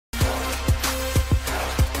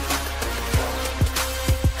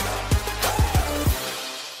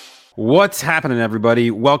What's happening,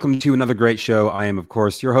 everybody? Welcome to another great show. I am, of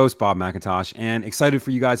course, your host, Bob McIntosh, and excited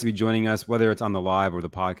for you guys to be joining us, whether it's on the live or the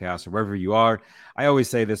podcast or wherever you are. I always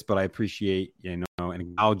say this, but I appreciate, and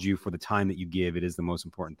acknowledge you for the time that you give. It is the most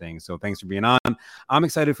important thing. So thanks for being on. I'm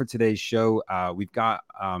excited for today's show. We've got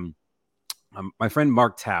my friend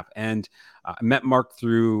Mark Tapp, and I met Mark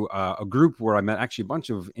through a group where I met actually a bunch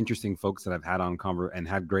of interesting folks that I've had on and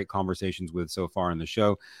had great conversations with so far in the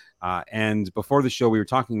show. And before the show, we were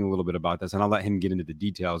talking a little bit about this, and I'll let him get into the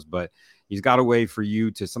details. But he's got a way for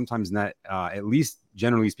you to sometimes net, at least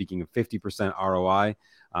generally speaking, a 50% ROI.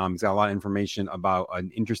 He's got a lot of information about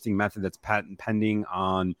an interesting method that's patent pending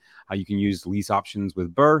on how you can use lease options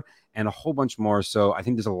with Burr and a whole bunch more. So I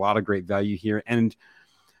think there's a lot of great value here. And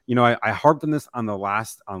I harped on this on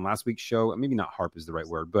last week's show. Maybe not harp is the right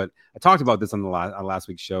word, but I talked about this on last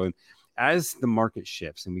week's show. And as the market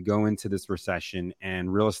shifts and we go into this recession,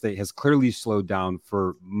 and real estate has clearly slowed down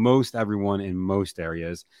for most everyone in most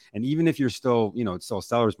areas. And even if you're still, it's still a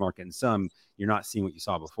seller's market in some, you're not seeing what you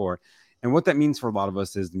saw before. And what that means for a lot of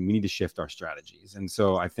us is we need to shift our strategies. And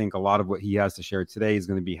so I think a lot of what he has to share today is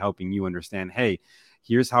going to be helping you understand, hey,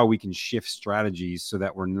 here's how we can shift strategies so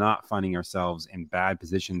that we're not finding ourselves in bad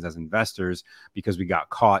positions as investors because we got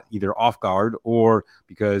caught either off guard or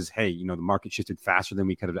because, hey, the market shifted faster than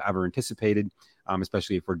we could have ever anticipated,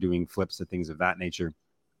 especially if we're doing flips and things of that nature,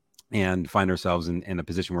 and find ourselves in a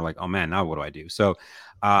position where we're like, oh man, now what do I do? So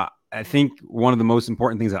I think one of the most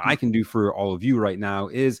important things that I can do for all of you right now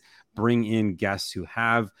is bring in guests who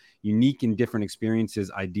have unique and different experiences,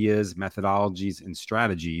 ideas, methodologies, and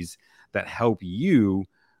strategies that help you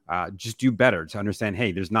just do better, to understand,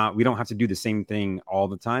 hey, we don't have to do the same thing all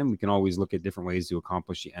the time. We can always look at different ways to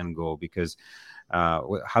accomplish the end goal, because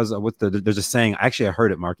there's a saying, actually I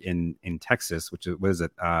heard it, Mark, in Texas, which is, what is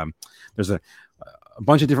it? There's a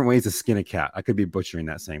bunch of different ways to skin a cat. I could be butchering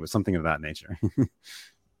that saying, but something of that nature.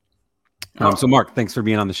 So Mark, thanks for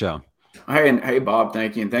being on the show. Hey, Bob,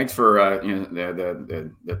 thank you, and thanks for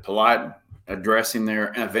the polite addressing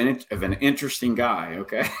there of an interesting guy.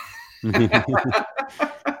 Okay.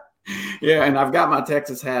 Yeah, and I've got my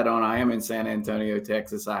Texas hat on. I am in San Antonio,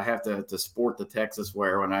 Texas. I have to sport the Texas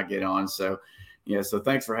wear when I get on. So, so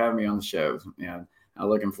thanks for having me on the show. Yeah, I'm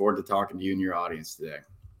looking forward to talking to you and your audience today.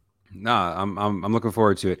 No, I'm looking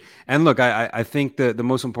forward to it. And look, I think the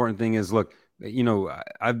most important thing is, look,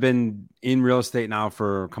 I've been in real estate now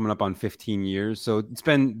for coming up on 15 years. So it's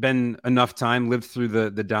been enough time, lived through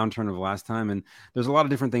the downturn of the last time. And there's a lot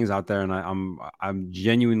of different things out there. And I'm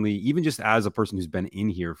genuinely, even just as a person who's been in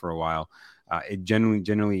here for a while,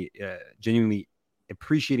 genuinely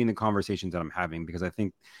appreciating the conversations that I'm having, because I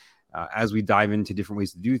think as we dive into different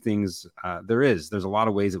ways to do things, there's a lot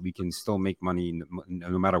of ways that we can still make money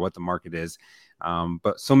no matter what the market is.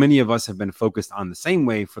 But so many of us have been focused on the same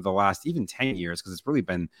way for the last even 10 years, because it's really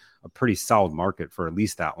been a pretty solid market for at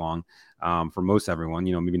least that long, for most everyone.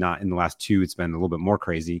 Maybe not in the last 2, it's been a little bit more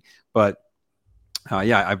crazy, but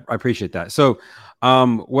I appreciate that. So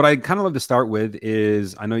what I kind of love to start with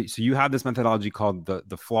is, I know, so you have this methodology called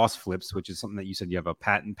the floss flips, which is something that you said you have a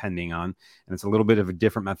patent pending on, and it's a little bit of a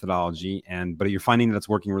different methodology, but you're finding that it's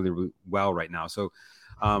working really, really well right now. So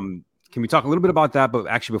can we talk a little bit about that? But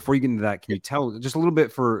actually, before you get into that, can you tell just a little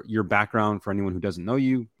bit for your background for anyone who doesn't know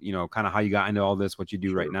you, kind of how you got into all this, what you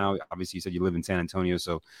do right now? Obviously, you said you live in San Antonio.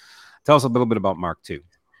 So tell us a little bit about Mark too.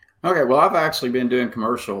 Okay, well, I've actually been doing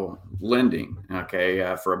commercial lending,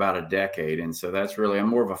 for about a decade. And so that's really, I'm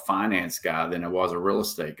more of a finance guy than I was a real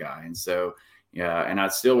estate guy. And so, and I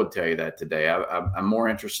still would tell you that today. I'm more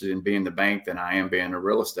interested in being the bank than I am being a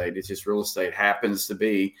real estate. It's just real estate happens to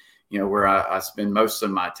be, where I spend most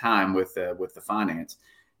of my time with the finance.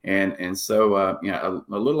 And so, a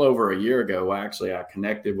little over a year ago, I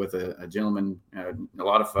connected with a gentleman, a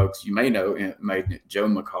lot of folks you may know, Joe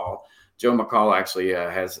McCall. Joe McCall actually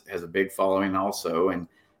has a big following also. And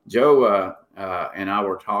Joe and I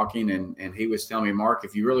were talking, and he was telling me, Mark,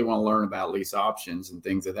 if you really want to learn about lease options and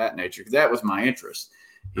things of that nature, because that was my interest,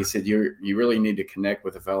 he said, you really need to connect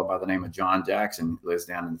with a fellow by the name of John Jackson, who lives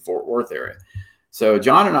down in the Fort Worth area. So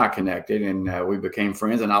John and I connected, and we became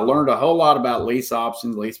friends. And I learned a whole lot about lease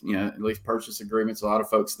options, lease purchase agreements. A lot of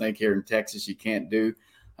folks think here in Texas you can't do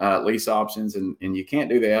lease options, and you can't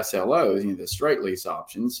do the SLOs, the straight lease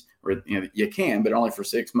options, or you can, but only for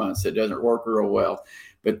 6 months. It doesn't work real well.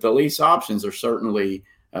 But the lease options are certainly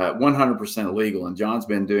 100% legal, and John's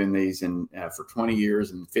been doing these for 20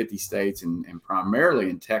 years in 50 states, and primarily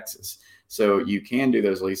in Texas. So you can do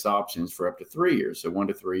those lease options for up to 3 years, so 1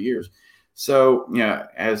 to 3 years. So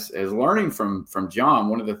as learning from John,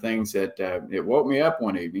 one of the things that it woke me up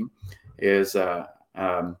one evening is I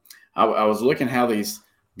was looking how these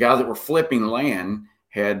guys that were flipping land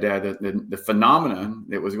had the phenomenon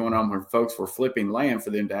that was going on where folks were flipping land for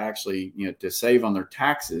them to actually, to save on their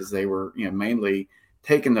taxes. They were, mainly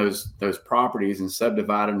taking those properties and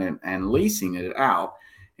subdividing and leasing it out.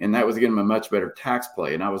 And that was getting them a much better tax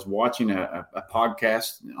play. And I was watching a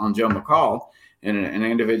podcast on Joe McCall, and an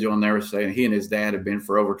individual in there was saying he and his dad have been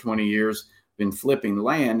for over 20 years, been flipping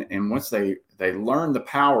land. And once they learned the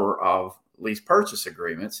power of lease purchase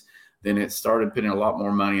agreements, then it started putting a lot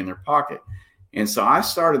more money in their pocket. And so I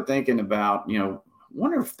started thinking about,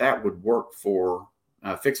 wonder if that would work for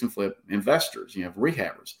fix and flip investors,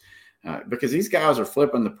 rehabbers, because these guys are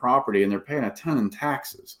flipping the property and they're paying a ton in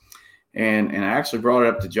taxes. And I actually brought it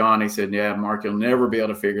up to John. He said, yeah, Mark, you'll never be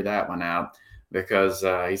able to figure that one out, because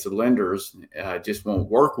he said lenders just won't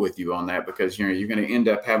work with you on that, because, you're going to end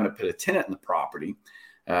up having to put a tenant in the property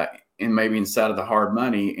and maybe inside of the hard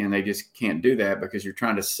money. And they just can't do that because you're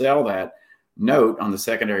trying to sell that note on the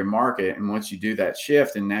secondary market. And once you do that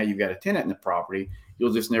shift and now you've got a tenant in the property,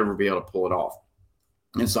 you'll just never be able to pull it off.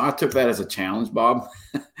 And so I took that as a challenge, Bob.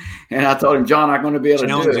 And I told him, John, I'm going to be able to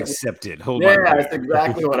do it. Challenge accepted. Hold on. Yeah, that's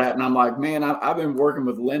exactly what happened. I'm like, man, I've been working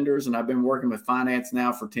with lenders and I've been working with finance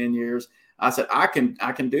now for 10 years. I said, I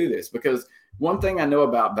can do this, because one thing I know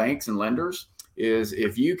about banks and lenders is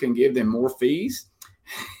if you can give them more fees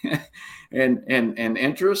and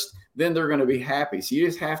interest, then they're going to be happy. So you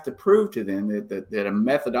just have to prove to them that a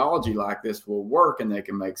methodology like this will work and they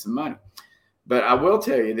can make some money. But I will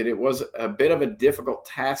tell you that it was a bit of a difficult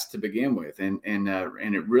task to begin with. And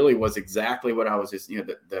it really was exactly what I was just,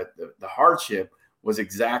 the hardship was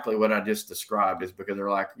exactly what I just described, is because they're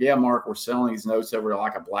like, yeah, Mark, we're selling these notes over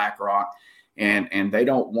like a BlackRock, and they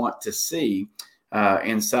don't want to see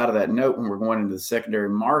inside of that note when we're going into the secondary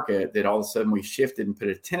market that all of a sudden we shifted and put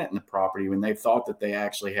a tenant in the property when they thought that they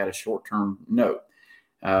actually had a short-term note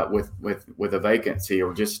with a vacancy,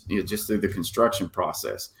 or just through the construction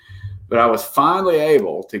process. But I was finally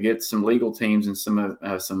able to get some legal teams and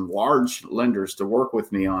some large lenders to work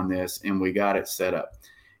with me on this, and we got it set up.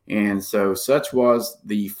 And so such was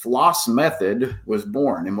the FLOSS method was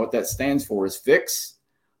born. And what that stands for is fix,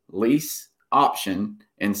 lease, option,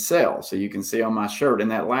 and sell. So you can see on my shirt,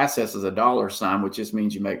 and that last S is a $, which just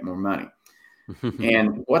means you make more money.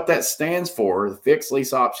 And what that stands for, the fix,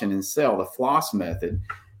 lease, option, and sell, the FLOSS method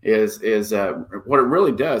is what it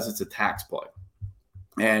really does. It's a tax play.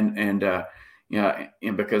 And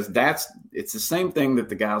because it's the same thing that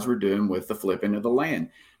the guys were doing with the flipping of the land.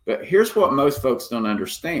 But here's what most folks don't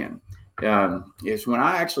understand. Is when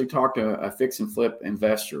I actually talk to a fix and flip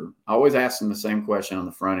investor, I always ask them the same question on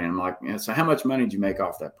the front end. I'm like, so how much money did you make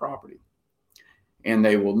off that property? And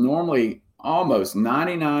they will normally, almost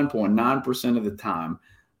 99.9% of the time,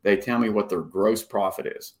 they tell me what their gross profit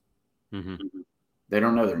is. Mm-hmm. They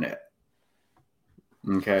don't know their net.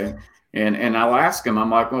 Okay. And I'll ask them, I'm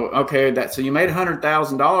like, well, okay, so you made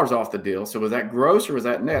 $100,000 off the deal. So was that gross or was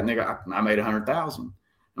that net? And they go, I made $100,000.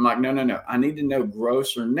 I'm like, no. I need to know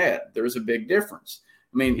gross or net. There's a big difference.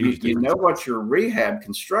 I mean, you know what your rehab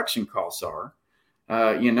construction costs are.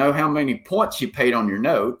 You know how many points you paid on your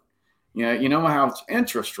note. You know how it's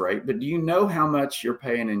interest rate, but do you know how much you're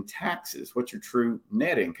paying in taxes, what your true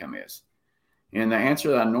net income is? And the answer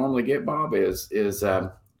that I normally get, Bob, is you're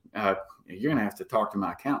going to have to talk to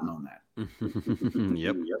my accountant on that.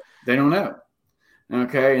 Yep. They don't know.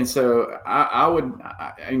 Okay. And so I would,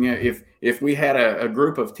 if we had a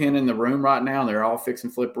group of 10 in the room right now, and they're all fix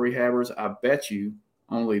and flip rehabbers, I bet you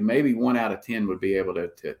only maybe 1 out of 10 would be able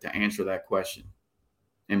to answer that question.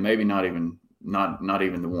 And maybe not even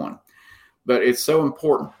the one, but it's so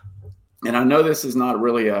important. And I know this is not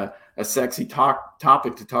really a sexy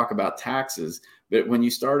topic to talk about taxes, but when you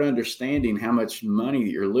start understanding how much money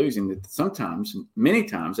that you're losing, that many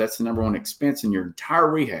times, that's the number one expense in your entire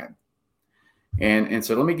rehab. And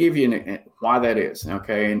so let me give you why that is.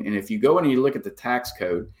 Okay. And if you go in and you look at the tax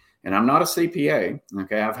code, and I'm not a CPA.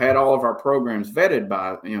 Okay. I've had all of our programs vetted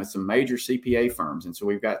by, some major CPA firms. And so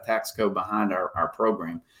we've got tax code behind our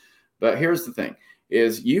program. But here's the thing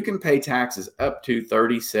is you can pay taxes up to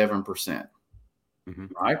 37%. Mm-hmm.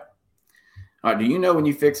 Right? All right. Do you know when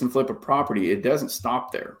you fix and flip a property, it doesn't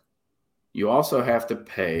stop there. You also have to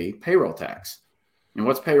pay payroll tax. And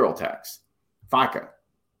what's payroll tax? FICA.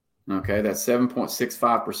 Okay, that's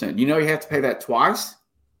 7.65%. You have to pay that twice?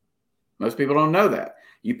 Most people don't know that.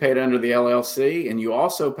 You pay it under the LLC, and you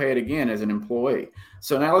also pay it again as an employee.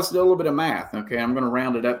 So now let's do a little bit of math. Okay, I'm going to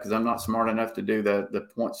round it up because I'm not smart enough to do the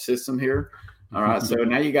point system here. All right, so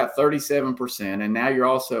now you got 37%, and now you're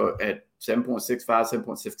also at 7.65,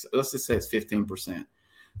 7.6. Let's just say it's 15%.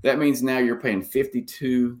 That means now you're paying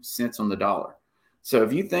 52 cents on the dollar. So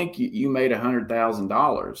if you think you made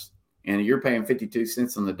 $100,000 and you're paying 52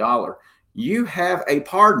 cents on the dollar, you have a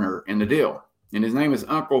partner in the deal, and his name is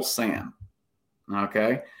Uncle Sam.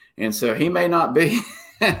 Okay. And so he may not be,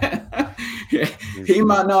 he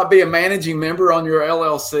might not be a managing member on your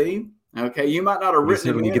LLC. Okay. You might not have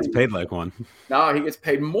written him in. He gets paid like one. No, he gets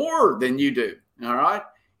paid more than you do. All right.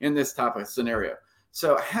 In this type of scenario.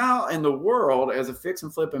 So how in the world, as a fix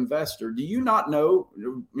and flip investor, do you not know,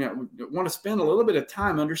 want to spend a little bit of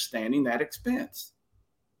time understanding that expense?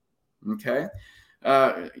 Okay.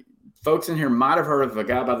 Folks in here might have heard of a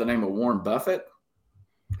guy by the name of Warren Buffett.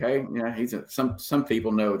 Okay, yeah, he's some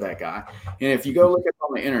people know that guy. And if you go look at it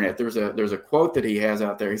on the internet, there's a quote that he has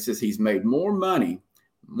out there. He says he's made more money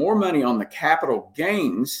on the capital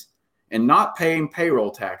gains and not paying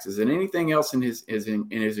payroll taxes than anything else in his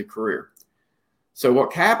career. So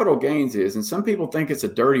what capital gains is, and some people think it's a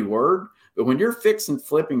dirty word, but when you're fixing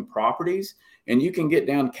flipping properties and you can get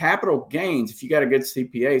down capital gains, if you got a good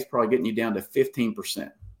CPA, it's probably getting you down to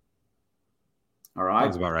 15%. All right.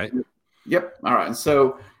 That's about right. Yep. All right. And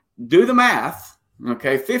so do the math.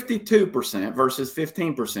 Okay. 52% versus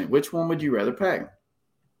 15%. Which one would you rather pay?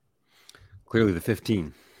 Clearly the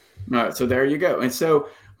 15. All right. So there you go. And so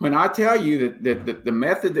when I tell you that the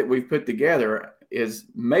method that we've put together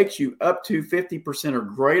makes you up to 50% or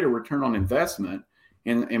greater return on investment.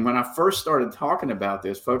 And when I first started talking about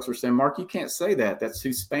this, folks were saying, Mark, you can't say that. That's too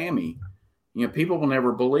spammy. People will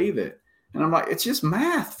never believe it. And I'm like, it's just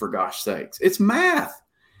math, for gosh sakes. It's math.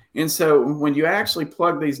 And so when you actually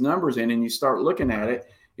plug these numbers in and you start looking at it,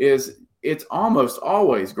 it's almost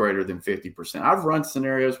always greater than 50%. I've run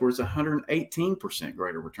scenarios where it's 118%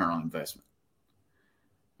 greater return on investment.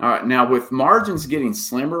 All right. Now, with margins getting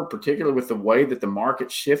slimmer, particularly with the way that the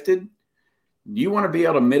market shifted, you want to be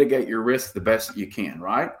able to mitigate your risk the best that you can,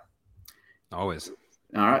 right? Always.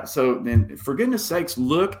 All right. So then, for goodness sakes,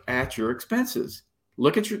 look at your expenses.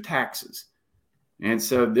 Look at your taxes. And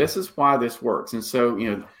so this is why this works. And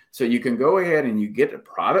so, so you can go ahead and you get a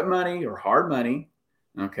private money or hard money.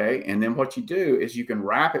 Okay. And then what you do is you can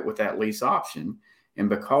wrap it with that lease option. And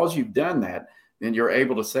because you've done that, then you're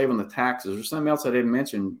able to save on the taxes. There's something else I didn't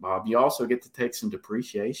mention, Bob. You also get to take some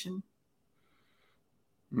depreciation.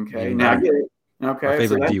 Okay. Now I get it. Okay. My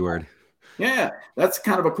favorite D word. Yeah, that's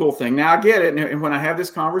kind of a cool thing. Now I get it. And when I have this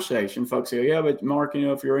conversation, folks say, yeah, but Mark,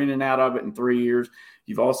 if you're in and out of it in 3 years,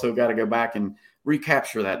 you've also got to go back and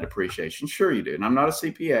recapture that depreciation. Sure you do. And I'm not a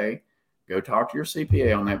CPA. Go talk to your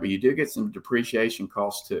CPA on that, but you do get some depreciation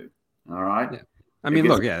costs too. All right. Yeah. I mean,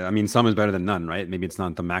 look, yeah, I mean, some is better than none, right? Maybe it's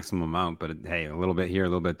not the maximum amount, but hey, a little bit here, a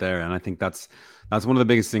little bit there. And I think that's one of the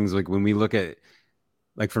biggest things. Like when we look at,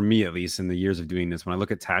 like for me, at least in the years of doing this, when I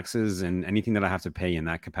look at taxes and anything that I have to pay in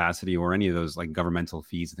that capacity or any of those like governmental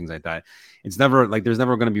fees and things like that, it's never like, there's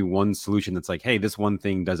never going to be one solution that's like, hey, this one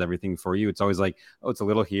thing does everything for you. It's always like, oh, it's a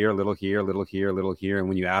little here, a little here, a little here, a little here. And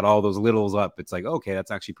when you add all those littles up, it's like, okay,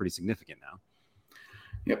 that's actually pretty significant now.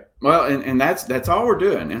 Yep. Well, and that's all we're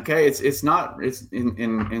doing. Okay.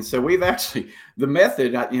 And so we've actually, the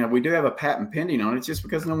method, we do have a patent pending on it just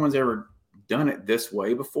because no one's ever done it this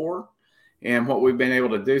way before. And what we've been able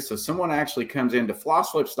to do, so someone actually comes into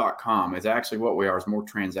flossflips.com is actually what we are, is more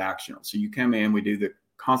transactional. So you come in, we do the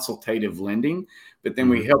consultative lending, but then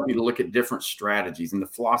we help you to look at different strategies. And the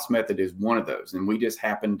floss method is one of those. And we just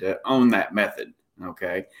happen to own that method.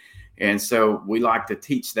 Okay. And so we like to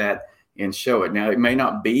teach that and show it. Now, it may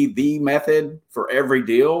not be the method for every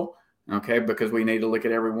deal, okay, because we need to look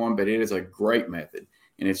at everyone, but it is a great method.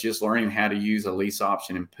 And it's just learning how to use a lease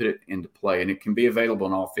option and put it into play. And it can be available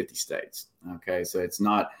in all 50 states. Okay. So it's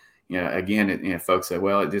not, again, folks say,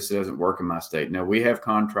 well, it just doesn't work in my state. No, we have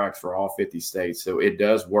contracts for all 50 states. So it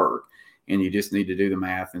does work. And you just need to do the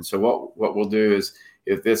math. And so what we'll do is,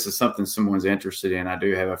 if this is something someone's interested in, I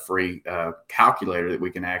do have a free calculator that we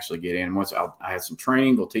can actually get in. Once I have some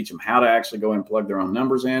training, we'll teach them how to actually go and plug their own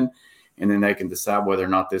numbers in. And then they can decide whether or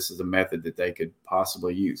not this is a method that they could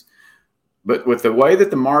possibly use. But with the way that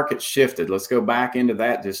the market shifted, let's go back into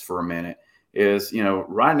that just for a minute, is,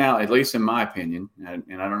 right now, at least in my opinion, and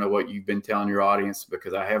I don't know what you've been telling your audience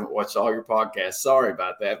because I haven't watched all your podcasts. Sorry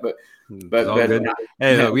about that. But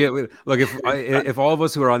hey, look, if all of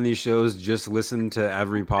us who are on these shows just listen to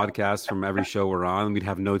every podcast from every show we're on, we'd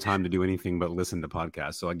have no time to do anything but listen to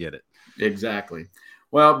podcasts. So I get it. Exactly.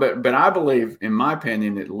 Well, but I believe, in my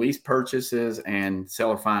opinion, that lease purchases and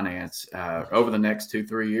seller finance over the next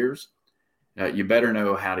 2-3 years, you better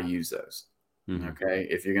know how to use those. Okay.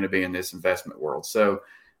 If you're going to be in this investment world. So,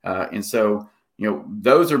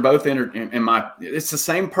 those are both it's the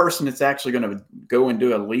same person that's actually going to go and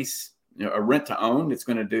do a lease, a rent to own. It's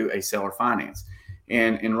going to do a seller finance.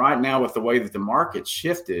 And right now, with the way that the market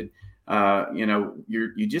shifted,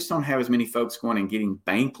 you just don't have as many folks going and getting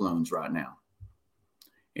bank loans right now.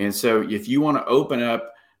 And so if you want to open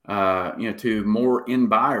up, to more end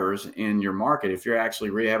buyers in your market, if you're actually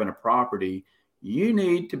rehabbing a property, you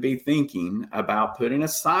need to be thinking about putting a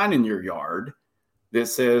sign in your yard that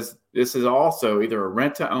says this is also either a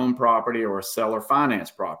rent to own property or a seller finance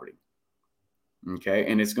property. Okay.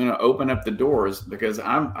 And it's going to open up the doors, because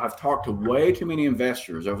I've talked to way too many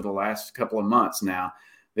investors over the last couple of months now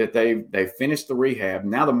that they've finished the rehab.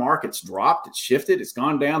 Now the market's dropped, it's shifted, it's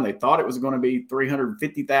gone down. They thought it was going to be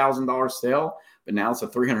 $350,000 sale, but now it's a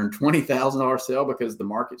 $320,000 sale because the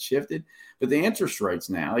market shifted. But the interest rates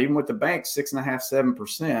now, even with the bank, 6.5%,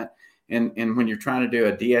 7%. And when you're trying to do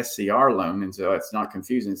a DSCR loan, and so it's not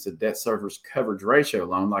confusing, it's a debt service coverage ratio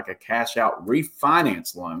loan, like a cash out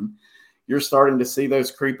refinance loan, you're starting to see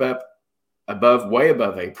those creep up way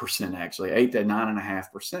above 8%, actually 8 to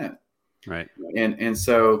 9.5%. Right. And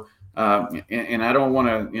so, and I don't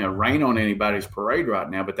want to, rain on anybody's parade right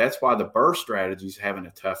now, but that's why the BRRRR strategy is having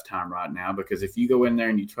a tough time right now, because if you go in there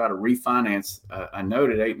and you try to refinance a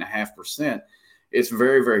note at 8.5%, it's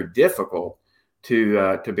very, very difficult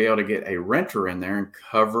to be able to get a renter in there and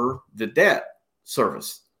cover the debt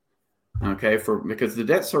service. Okay. Because the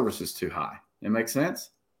debt service is too high. It makes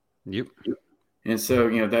sense. Yep. And so,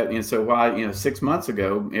 so why, 6 months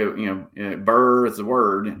ago, BRRRR is the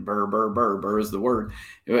word, and BRRRR is the word.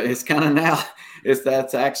 It's kind of now,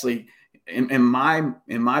 that's actually, in my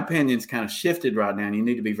opinion, it's kind of shifted right now, and you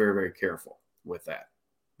need to be very, very careful with that.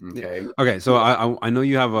 Okay. Okay. So I know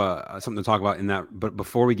you have something to talk about in that, but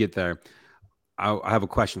before we get there, I have a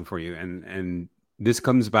question for you. And this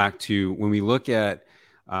comes back to when we look at,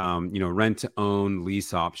 rent to own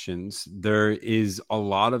lease options, there is a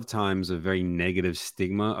lot of times a very negative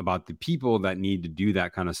stigma about the people that need to do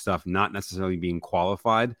that kind of stuff, not necessarily being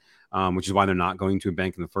qualified, which is why they're not going to a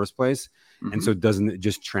bank in the first place. Mm-hmm. And so doesn't it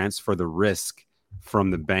just transfer the risk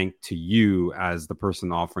from the bank to you as the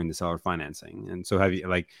person offering the seller financing? And so have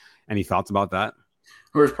you any thoughts about that?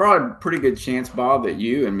 Well, there's probably a pretty good chance, Bob, that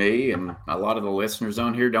you and me and a lot of the listeners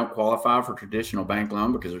on here don't qualify for traditional bank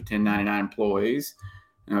loan because they're 1099 employees.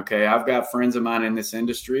 Okay, I've got friends of mine in this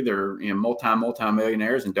industry. They're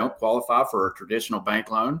multi-millionaires and don't qualify for a traditional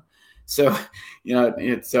bank loan. So,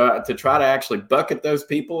 to try to actually bucket those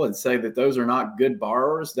people and say that those are not good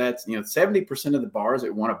borrowers, that's 70% of the borrowers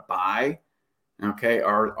that want to buy, okay,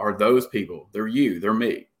 are those people. They're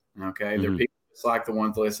me. Okay, mm-hmm. They're people just like the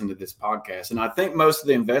ones that listen to this podcast, and I think most of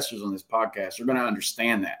the investors on this podcast are going to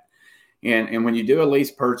understand that. And when you do a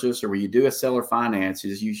lease purchase or when you do a seller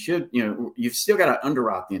finances, you should, you've still got to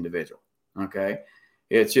underwrite the individual. Okay.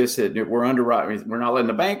 It's just that we're underwriting. We're not letting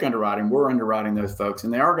the bank underwrite them. We're underwriting those folks,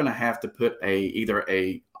 and they are going to have to put either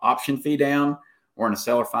a option fee down, or in a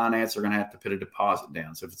seller finance, they're going to have to put a deposit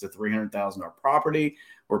down. So if it's a $300,000 property,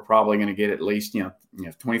 we're probably going to get at least,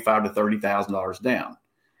 $25,000 to $30,000 down.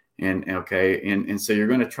 And so you're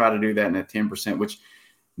going to try to do that in at 10%, which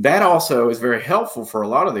that also is very helpful for a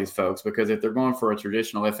lot of these folks, because if they're going for a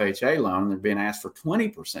traditional FHA loan, they're being asked for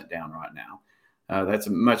 20% down right now. That's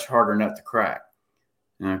a much harder nut to crack.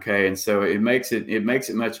 Okay, and so it makes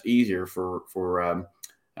it much easier for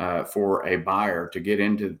a buyer to get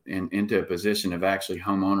into a position of actually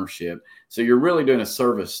home ownership. So you're really doing a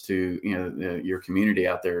service to your community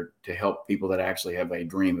out there to help people that actually have a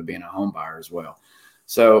dream of being a home buyer as well.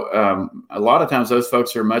 So a lot of times those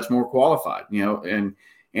folks are much more qualified,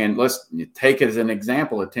 and let's take as an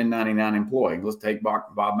example a 1099 employee. Let's take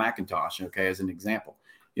Bob McIntosh, okay, as an example.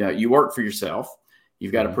 You work for yourself.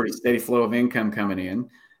 You've got a pretty steady flow of income coming in.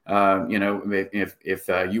 If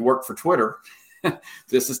you work for Twitter,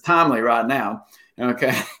 this is timely right now,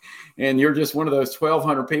 okay, and you're just one of those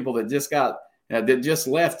 1,200 people that just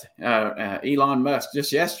left Elon Musk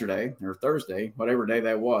just yesterday or Thursday, whatever day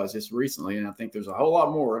that was, just recently, and I think there's a whole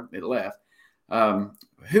lot more that left.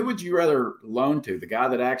 Who would you rather loan to? The guy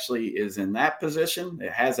that actually is in that position,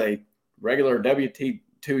 that has a regular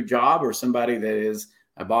W-2 job, or somebody that is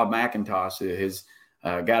a Bob McIntosh who has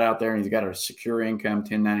got out there and he's got a secure income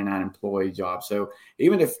 1099 employee job? So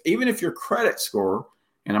even if your credit score,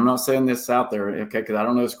 and I'm not saying this out there, okay, because I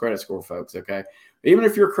don't know his credit score, folks, okay, even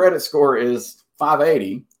if your credit score is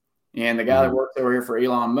 580 and the guy that works over here for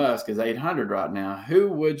Elon Musk is 800 right now, who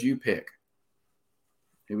would you pick?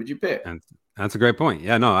 Who would you pick? That's a great point.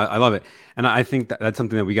 Yeah, no, I love it. And I think that's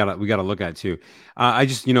something that we gotta look at too. I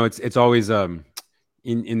just, it's always,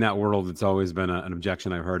 in that world, it's always been an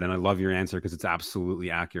objection I've heard. And I love your answer, because it's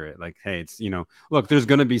absolutely accurate. Like, hey, it's, look, there's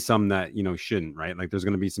going to be some that, shouldn't, right? Like there's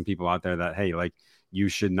going to be some people out there that, hey, like, you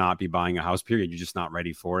should not be buying a house, period. You're just not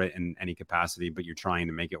ready for it in any capacity, but you're trying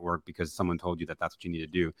to make it work because someone told you that that's what you need to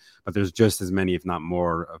do. But there's just as many, if not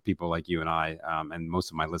more, of people like you and I, and most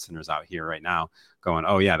of my listeners out here right now going,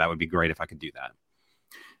 oh yeah, that would be great if I could do that.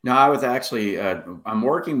 No, I was actually, I'm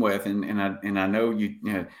working with, and I know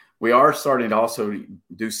we are starting to also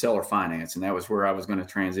do seller finance. And that was where I was going to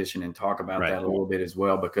transition and talk about that a little bit as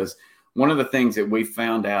well, because one of the things that we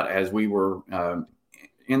found out as we were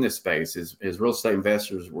in this space is real estate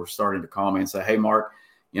investors were starting to call me and say, hey, Mark,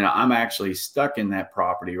 I'm actually stuck in that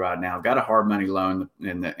property right now. I've got a hard money loan,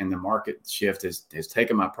 and the market shift has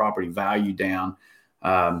taken my property value down.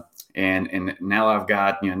 And now I've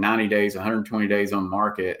got 90 days, 120 days on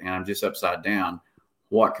market, and I'm just upside down.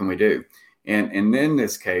 What can we do? And then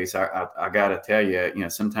this case, I got to tell you,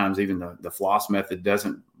 sometimes even the floss method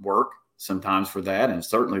doesn't work sometimes for that, and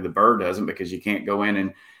certainly the BRRRR doesn't, because you can't go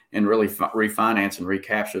in and really refinance and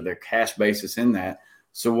recapture the cash basis in that.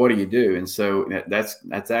 So what do you do? And so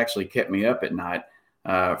that's actually kept me up at night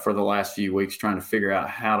for the last few weeks, trying to figure out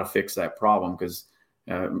how to fix that problem, because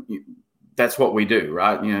that's what we do,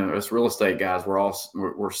 right? Us real estate guys,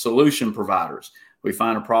 we're solution providers. We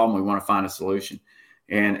find a problem, we want to find a solution.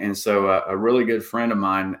 And so a really good friend of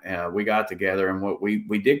mine, we got together, and what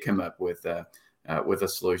we did come up with a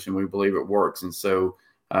solution. We believe it works. And so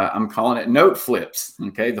I'm calling it note flips.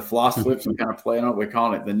 Okay. The floss flips, I'm kind of playing on it. We're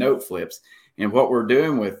calling it the note flips. And what we're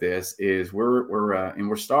doing with this is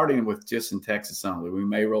we're starting with just in Texas only. We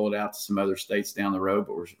may roll it out to some other states down the road,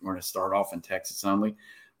 but we're going to start off in Texas only.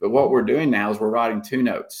 But what we're doing now is we're writing 2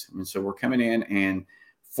 notes. And so we're coming in, and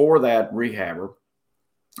for that rehabber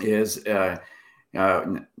is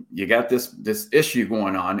you got this issue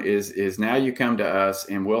going on is now you come to us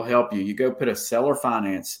and we'll help you. You go put a seller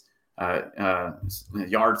finance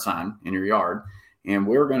yard sign in your yard, and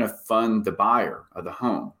we're going to fund the buyer of the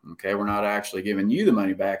home. Okay. We're not actually giving you the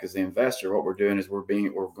money back as the investor. What we're doing is we're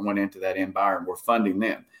going into that end buyer and we're funding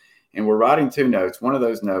them. And we're writing 2 notes. One of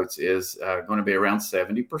those notes is going to be around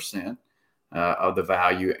 70% of the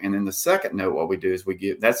value. And then the second note, what we do is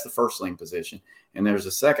that's the first lien position. And there's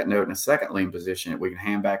a second note and a second lien position that we can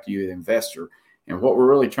hand back to you, the investor. And what we're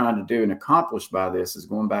really trying to do and accomplish by this is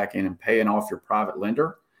going back in and paying off your private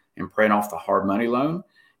lender and paying off the hard money loan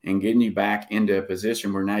and getting you back into a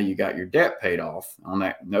position where now you got your debt paid off on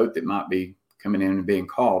that note that might be coming in and being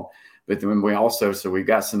called. But then we've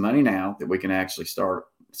got some money now that we can actually start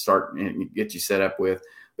and get you set up with.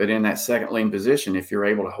 But in that second lien position, if you're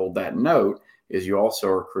able to hold that note, is you also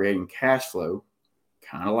are creating cash flow,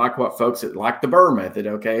 kind of like what folks like the BRRRR method.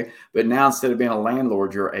 Okay. But now instead of being a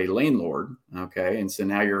landlord, you're a lien lord. Okay. And so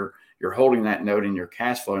now you're holding that note in your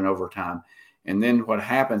cash flowing over time. And then what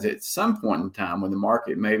happens at some point in time when the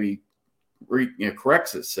market maybe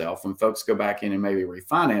corrects itself, when folks go back in and maybe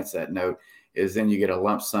refinance that note, is then you get a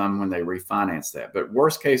lump sum when they refinance that. But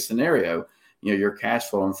worst case scenario, you're cash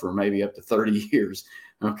flowing for maybe up to 30 years,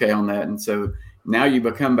 okay, on that. And so now you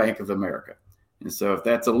become Bank of America. And so if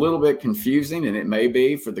that's a little bit confusing, and it may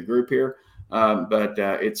be for the group here, but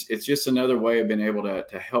it's just another way of being able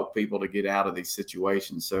to help people to get out of these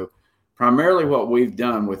situations. So primarily what we've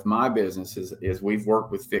done with my business is we've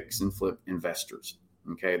worked with fix and flip investors.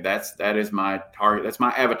 Okay, that is my target. That's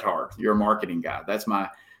my avatar. You're a marketing guy. That's my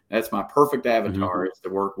perfect avatar, is to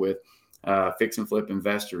work with fix and flip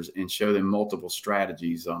investors and show them multiple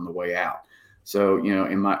strategies on the way out. So,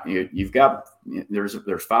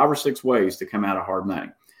 there's 5 or 6 ways to come out of hard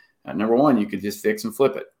money. Number 1, you could just fix and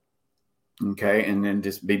flip it. Okay. And then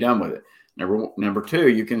just be done with it. Number 2,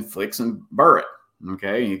 you can fix and BRRRR it.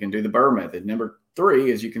 Okay. You can do the BRRRR method. Number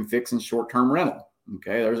 3 is you can fix in short-term rental.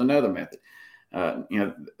 Okay. There's another method.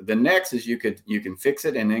 The next is you can fix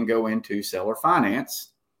it and then go into seller finance.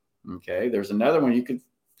 Okay. There's another one you could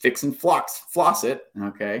fix and floss it.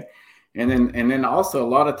 Okay. And then also a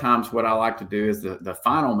lot of times what I like to do is the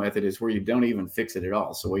final method is where you don't even fix it at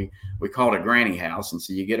all. So we call it a granny house. And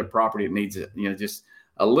so you get a property that needs just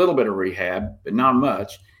a little bit of rehab, but not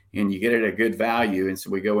much. And you get it at a good value. And so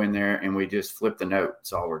we go in there and we just flip the note.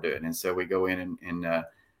 That's all we're doing. And so we go in and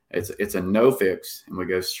it's a no fix, and we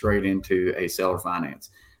go straight into a seller finance.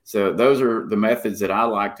 So those are the methods that I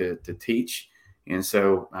like to teach. And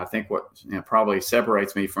so I think what probably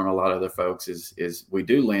separates me from a lot of other folks is we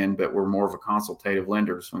do lend, but we're more of a consultative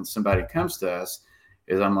lenders. When somebody comes to us,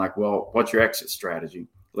 I'm like, well, what's your exit strategy?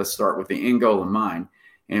 Let's start with the end goal in mind,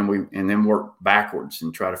 and then work backwards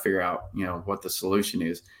and try to figure out what the solution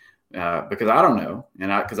is, because I don't know,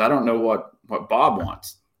 because I don't know what Bob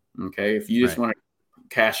wants. Okay, if you just want to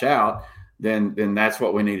cash out, then that's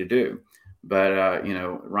what we need to do. But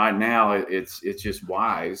right now it's just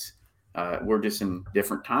wise we're just in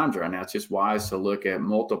different times right now. It's just wise to look at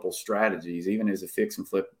multiple strategies, even as a fix and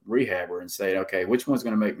flip rehabber, and say, okay, which one's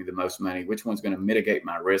going to make me the most money? Which one's going to mitigate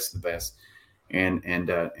my risk the best? And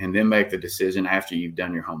then make the decision after you've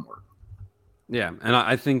done your homework. Yeah. And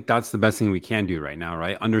I think that's the best thing we can do right now,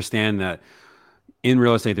 right? Understand that in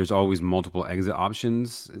real estate, there's always multiple exit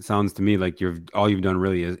options. It sounds to me like all you've done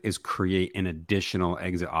really is create an additional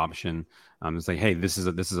exit option. It's like, hey, this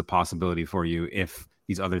is a possibility for you if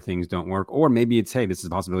these other things don't work, or maybe it's, hey, this is a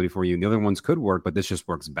possibility for you and the other ones could work, but this just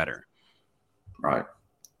works better. Right.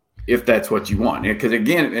 If that's what you want. Because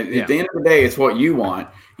again, at the end of the day, it's what you want.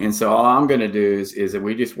 And so all I'm going to do is that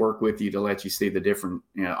we just work with you to let you see the different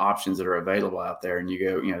options that are available out there. And you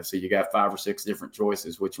go, so you got 5 or 6 different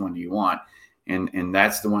choices. Which one do you want? And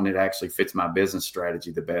that's the one that actually fits my business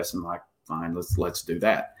strategy the best. And like, fine, let's do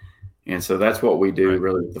that. And so that's what we do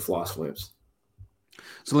really with the floss flips.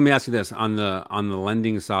 So let me ask you this: on the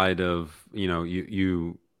lending side of,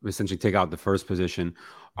 you essentially take out the first position.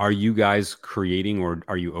 Are you guys creating, or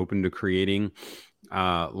are you open to creating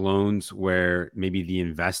loans where maybe the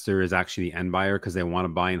investor is actually the end buyer because they want to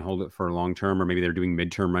buy and hold it for long term, or maybe they're doing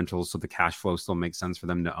midterm rentals so the cash flow still makes sense for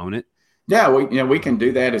them to own it? Yeah, we can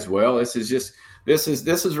do that as well. This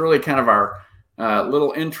is really kind of our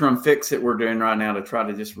little interim fix that we're doing right now to try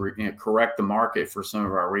to just correct the market for some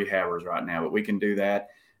of our rehabbers right now. But we can do that.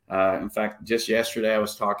 In fact, just yesterday I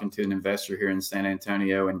was talking to an investor here in San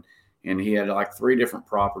Antonio, and he had like 3 different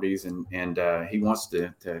properties, and he wants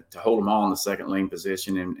to hold them all in the second lien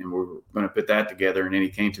position, and we're going to put that together. And then he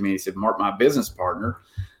came to me and he said, Mark, my business partner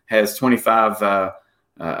has 25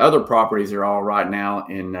 other properties are all right now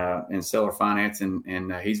in seller finance,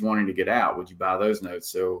 and he's wanting to get out. Would you buy those notes?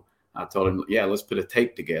 So I told him, yeah, let's put a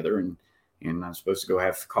tape together, and I'm supposed to go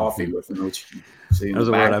have coffee with him, which you see. That was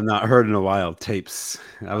a word I've not heard in a while. Tapes.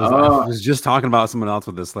 I was just talking about someone else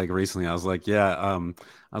with this like recently. I was like, I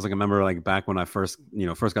remember like back when I first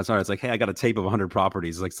got started, it's like, hey, I got a tape of 100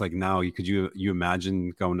 properties. Like, it's like now could you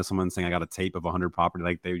imagine going to someone saying I got a tape of 100 property?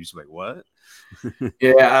 Like they would just be like, what?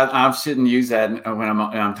 Yeah, I shouldn't use that when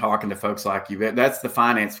I'm talking to folks like you. That's the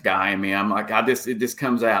finance guy in me. I'm like, it just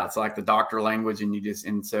comes out. It's like the doctor language,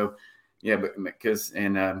 and so yeah, but because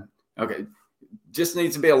okay, just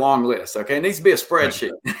needs to be a long list. Okay, it needs to be a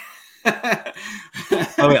spreadsheet.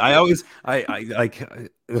 Oh, I like,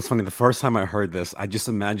 it's funny. The first time I heard this, I just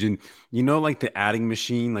imagine, like the adding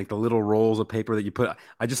machine, like the little rolls of paper that you put.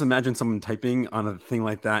 I just imagine someone typing on a thing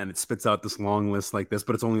like that, and it spits out this long list like this,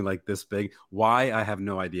 but it's only like this big. Why? I have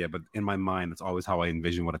no idea. But in my mind, it's always how I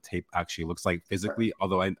envision what a tape actually looks like physically.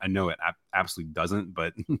 Although I know it absolutely doesn't.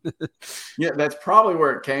 But yeah, that's probably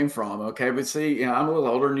where it came from. Okay, but see, I'm a little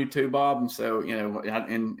older than you too, Bob, and so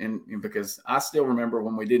and because I still remember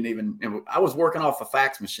when we didn't even. I was working off a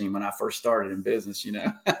fax machine when I first started in business.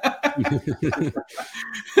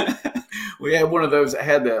 We had one of those that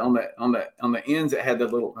had on the ends that had the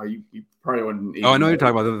little. You probably wouldn't. I know what you're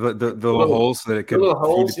talking about the little holes so that it could. Little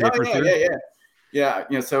holes.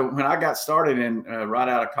 Yeah. So when I got started right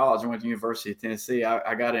out of college, I went to University of Tennessee.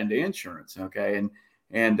 I got into insurance. Okay,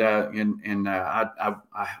 and I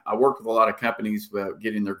worked with a lot of companies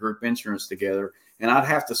getting their group insurance together, and I'd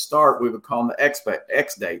have to start. We would call them the X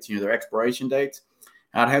dates. Their expiration dates.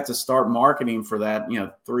 I'd have to start marketing for that,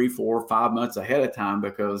 3, 4, 5 months ahead of time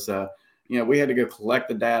because, we had to go collect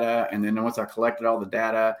the data. And then once I collected all the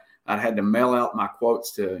data, I had to mail out my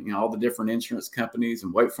quotes to, all the different insurance companies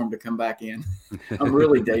and wait for them to come back in. I'm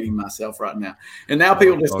really dating myself right now. And now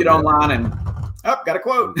people just get online and, got a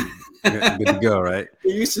quote. Good to go, right?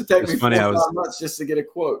 It used to take me 4 or 5 months just to get a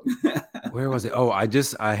quote. Where was it? Oh, I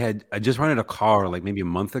just rented a car like maybe a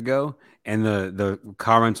month ago, and the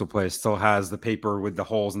car rental place still has the paper with the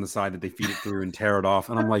holes in the side that they feed it through and tear it off.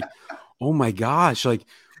 And I'm like, oh my gosh, like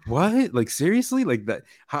what? Like seriously? Like that?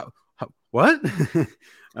 How what?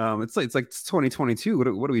 It's like 2022.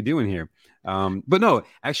 What are we doing here? But no,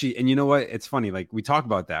 actually, and you know what? It's funny. Like we talk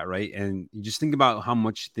about that, right? And you just think about how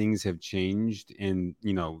much things have changed in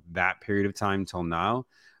that period of time till now.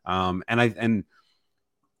 And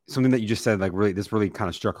something that you just said, like this really kind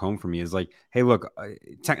of struck home for me is like, hey, look,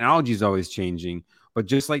 technology is always changing, but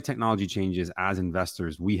just like technology changes, as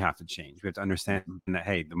investors, we have to change. We have to understand that,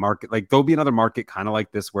 hey, the market, like there'll be another market kind of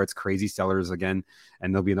like this where it's crazy sellers again,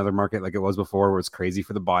 and there'll be another market like it was before where it's crazy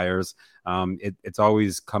for the buyers. It's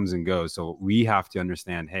always comes and goes. So we have to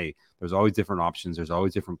understand, hey, there's always different options. There's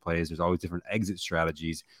always different plays. There's always different exit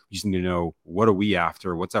strategies. We just need to know, what are we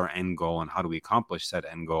after? What's our end goal? And how do we accomplish said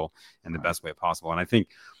end goal in the best way possible? And I think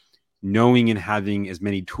knowing and having as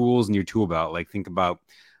many tools in your tool belt, like think about,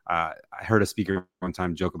 I heard a speaker one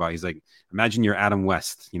time joke about, he's like, imagine you're Adam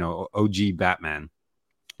West, OG Batman.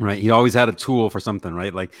 Right. He always had a tool for something,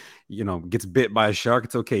 right? Like, gets bit by a shark.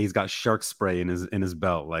 It's okay. He's got shark spray in his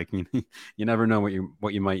belt. Like, you never know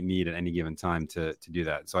what you might need at any given time to do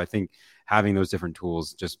that. So I think having those different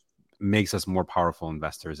tools just makes us more powerful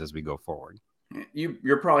investors as we go forward.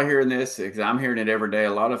 You're probably hearing this because I'm hearing it every day.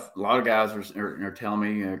 A lot of guys are telling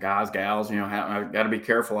me, guys, gals, I got to be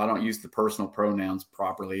careful. I don't use the personal pronouns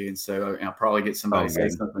properly, and so I'll probably get somebody say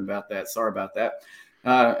something about that. Sorry about that.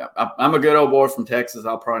 I'm a good old boy from Texas.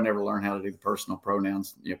 I'll probably never learn how to do the personal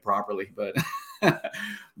pronouns properly, but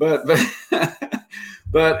but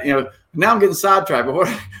now I'm getting sidetracked. But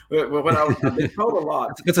I've been told a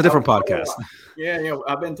lot. It's a different podcast. Yeah,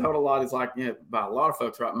 I've been told a lot. It's like by a lot of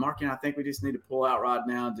folks, right? Mark, I think we just need to pull out right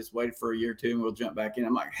now and just wait for a year or two, and we'll jump back in.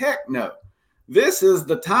 I'm like, heck no. This is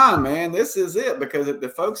the time, man. This is it, because the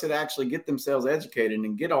folks that actually get themselves educated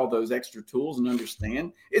and get all those extra tools and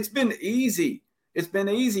understand, it's been easy. It's been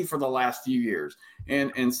easy for the last few years.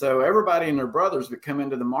 And so everybody and their brothers that come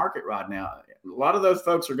into the market right now, a lot of those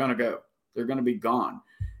folks are going to go. They're going to be gone.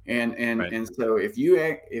 And right. And so if you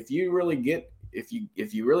really get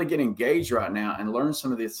engaged right now and learn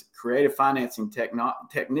some of this creative financing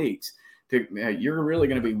techniques, you're really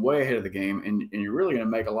going to be way ahead of the game, and you're really going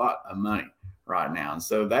to make a lot of money right now. And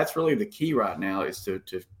so that's really the key right now, is to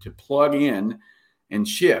plug in and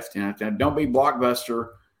shift. Don't be Blockbuster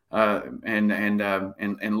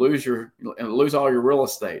and lose all your real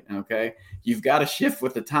estate. Okay, you've got to shift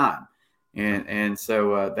with the time, and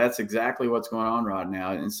so that's exactly what's going on right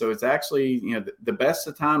now. And so it's actually the best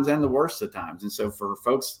of times and the worst of times. And so for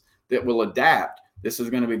folks that will adapt, this is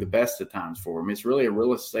going to be the best of times for them. It's really a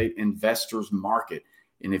real estate investor's market,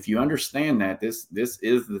 and if you understand that, this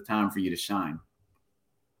is the time for you to shine.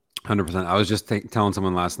 100%. I was just telling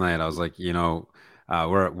someone last night. I was like,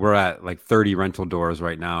 we're at like 30 rental doors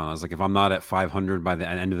right now. And I was like, if I'm not at 500 by the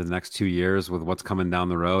end of the next 2 years with what's coming down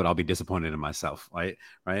the road, I'll be disappointed in myself.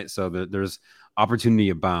 Right. So there's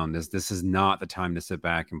opportunity abound. This is not the time to sit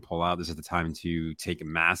back and pull out. This is the time to take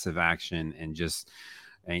massive action and just,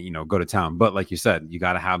 go to town. But like you said, you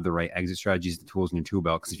got to have the right exit strategies and tools in your tool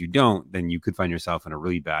belt, because if you don't, then you could find yourself in a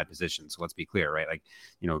really bad position. So let's be clear, right? Like,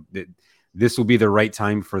 this will be the right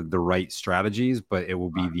time for the right strategies, but it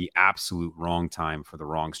will be the absolute wrong time for the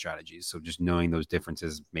wrong strategies. So just knowing those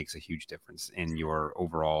differences makes a huge difference in your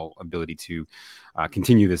overall ability to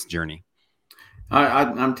continue this journey.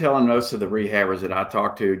 I'm telling most of the rehabbers that I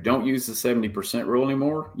talk to, don't use the 70% rule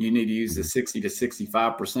anymore. You need to use the 60 to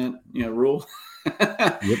 65% rule.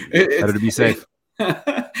 Better to be safe.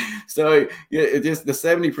 So it just the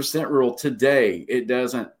 70% rule today, it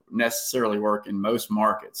doesn't necessarily work in most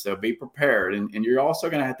markets. So be prepared, and you're also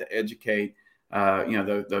going to have to educate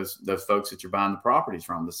those folks that you're buying the properties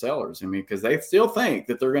from, the sellers. I mean, because they still think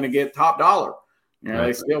that they're going to get top dollar. Right.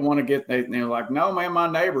 They still want to get. They're like, no, man, my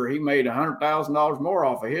neighbor, he made $100,000 more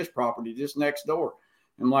off of his property just next door.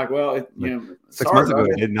 I'm like, well, 6 months ago,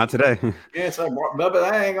 not today. Yeah, it's like, but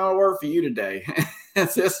that ain't gonna work for you today.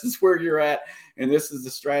 This is where you're at, and this is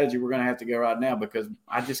the strategy we're gonna have to go right now, because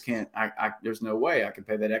I just can't. There's no way I can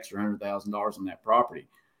pay that extra $100,000 on that property,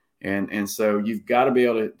 and so you've got to be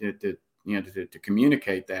able to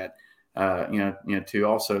communicate that, to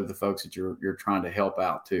also the folks that you're trying to help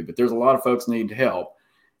out too. But there's a lot of folks need help,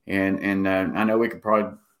 and I know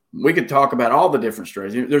we could talk about all the different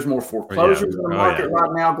strategies. There's more foreclosures in the market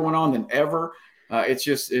right now going on than ever. It's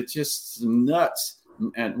just nuts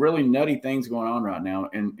and really nutty things going on right now.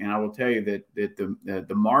 And I will tell you that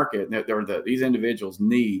the market, these individuals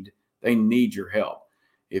need your help.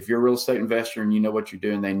 If you're a real estate investor and you know what you're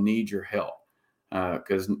doing, they need your help,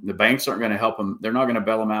 because the banks aren't going to help them. They're not going to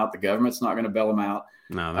bail them out. The government's not going to bail them out.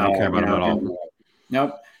 No, they don't care about them at all.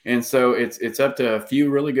 Nope. And so it's up to a few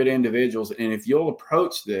really good individuals. And if you'll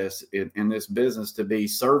approach this in this business to be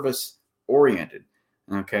service oriented,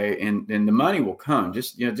 okay, and the money will come.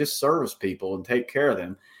 Just service people and take care of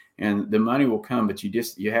them, and the money will come. But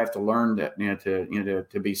you have to learn that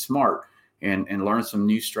to be smart and learn some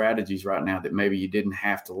new strategies right now that maybe you didn't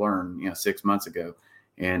have to learn 6 months ago.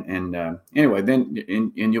 And anyway,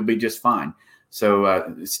 then you'll be just fine.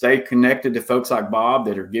 So stay connected to folks like Bob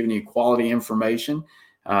that are giving you quality information.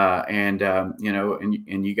 And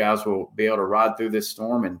you guys will be able to ride through this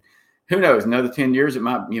storm, and who knows, another 10 years, you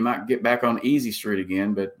might get back on Easy Street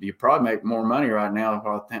again, but you probably make more money right now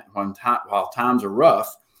while times are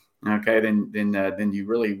rough. Okay. Than you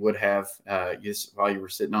really would have, just while you were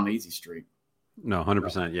sitting on Easy Street. No,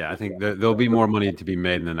 100%. Yeah. I think there'll be more money to be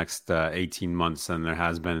made in the next 18 months than there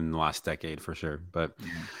has been in the last decade, for sure. But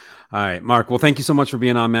All right, Mark. Well, thank you so much for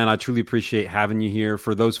being on, man. I truly appreciate having you here.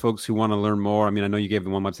 For those folks who want to learn more, I mean, I know you gave the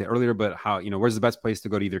one website earlier, but where's the best place to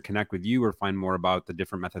go to either connect with you or find more about the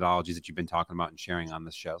different methodologies that you've been talking about and sharing on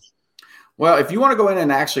this show? Well, if you want to go in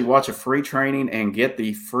and actually watch a free training and get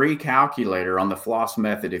the free calculator on the floss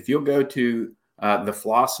method, if you'll go to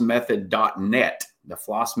theflossmethod.net,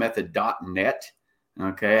 theflossmethod.net.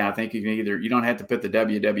 Okay. I think you don't have to put the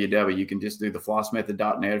www. You can just do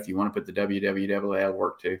theflossmethod.net. If you want to put the www, that'll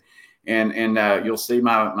work too. And you'll see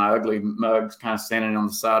my ugly mugs kind of standing on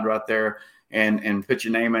the side right there, and put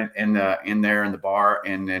your name in there in the bar.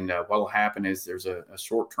 And then what will happen is there's a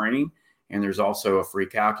short training, and there's also a free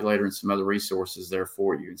calculator and some other resources there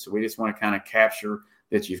for you. And so we just want to kind of capture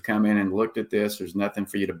that you've come in and looked at this. There's nothing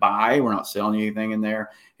for you to buy. We're not selling you anything in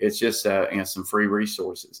there. It's just some free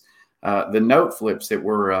resources. The note flips that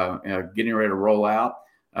we're getting ready to roll out,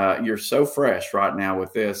 you're so fresh right now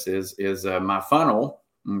with this is my funnel.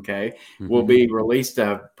 Okay. Will be released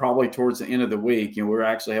probably towards the end of the week. We're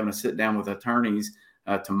actually having to sit down with attorneys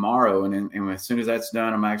tomorrow. And as soon as that's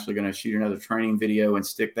done, I'm actually going to shoot another training video and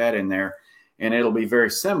stick that in there. And it'll be very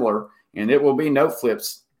similar, and it will be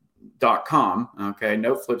noteflips.com. Okay.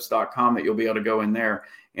 Noteflips.com, that you'll be able to go in there.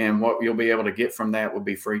 And what you'll be able to get from that will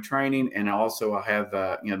be free training. And also I have,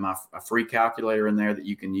 a free calculator in there that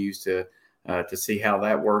you can use to see how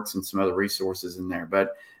that works, and some other resources in there.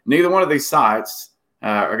 But neither one of these sites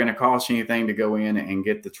are going to cost you anything to go in and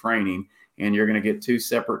get the training. And you're going to get two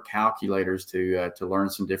separate calculators to learn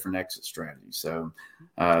some different exit strategies. So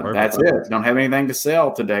that's it. Don't have anything to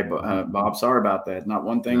sell today, Bob. Sorry about that. Not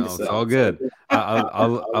one thing to sell. It's all good.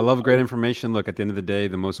 I love great information. Look, at the end of the day,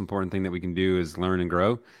 the most important thing that we can do is learn and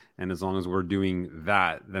grow. And as long as we're doing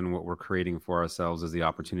that, then what we're creating for ourselves is the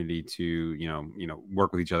opportunity to,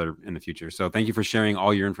 work with each other in the future. So thank you for sharing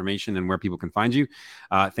all your information and where people can find you.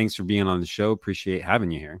 Thanks for being on the show. Appreciate having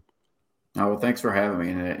you here. Oh, well, thanks for having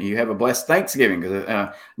me. And you have a blessed Thanksgiving,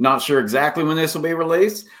 because not sure exactly when this will be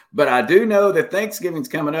released, but I do know that Thanksgiving's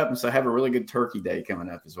coming up. And so have a really good turkey day coming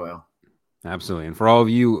up as well. Absolutely. And for all of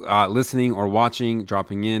you listening or watching,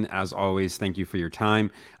 dropping in, as always, thank you for your time.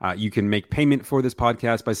 You can make payment for this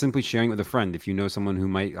podcast by simply sharing it with a friend. If you know someone who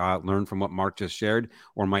might learn from what Mark just shared,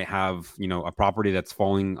 or might have, a property that's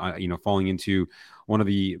falling into one of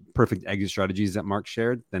the perfect exit strategies that Mark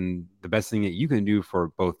shared, then the best thing that you can do for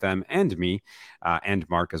both them and me and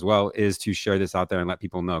Mark as well is to share this out there and let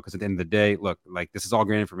people know. Because at the end of the day, look, like, this is all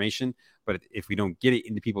great information, but if we don't get it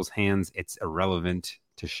into people's hands, it's irrelevant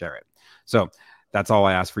to share it. So that's all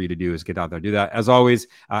I ask for you to do, is get out there, do that. As always,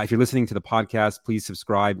 if you're listening to the podcast, please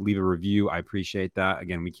subscribe, leave a review. I appreciate that.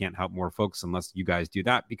 Again, we can't help more folks unless you guys do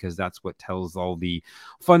that, because that's what tells all the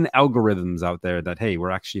fun algorithms out there that, hey,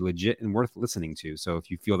 we're actually legit and worth listening to. So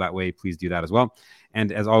if you feel that way, please do that as well.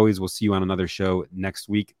 And as always, we'll see you on another show next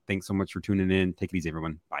week. Thanks so much for tuning in. Take it easy,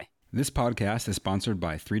 everyone. Bye. This podcast is sponsored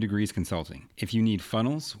by 3 Degrees Consulting. If you need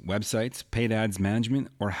funnels, websites, paid ads management,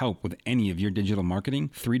 or help with any of your digital marketing,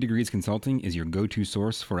 3 Degrees Consulting is your go-to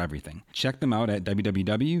source for everything. Check them out at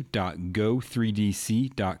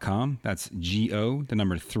www.go3dc.com. That's Go, the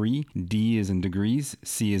number 3, D is in degrees,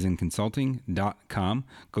 C is in consulting.com.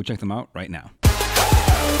 Go check them out right now.